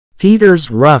Peter's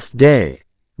rough day.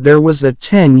 There was a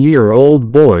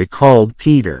 10-year-old boy called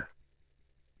Peter.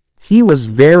 He was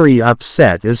very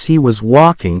upset as he was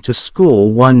walking to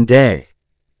school one day.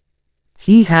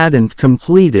 He hadn't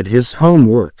completed his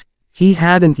homework, he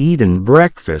hadn't eaten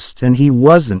breakfast, and he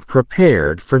wasn't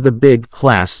prepared for the big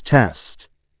class test.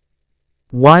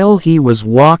 While he was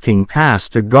walking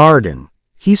past a garden,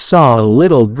 he saw a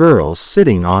little girl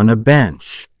sitting on a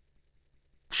bench.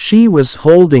 She was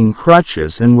holding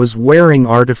crutches and was wearing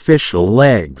artificial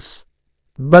legs.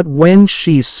 But when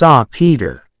she saw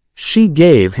Peter, she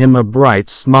gave him a bright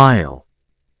smile.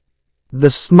 The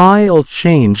smile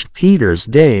changed Peter's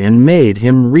day and made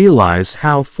him realize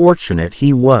how fortunate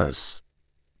he was.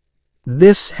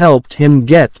 This helped him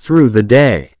get through the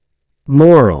day.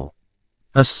 Moral: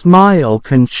 a smile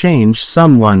can change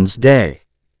someone's day.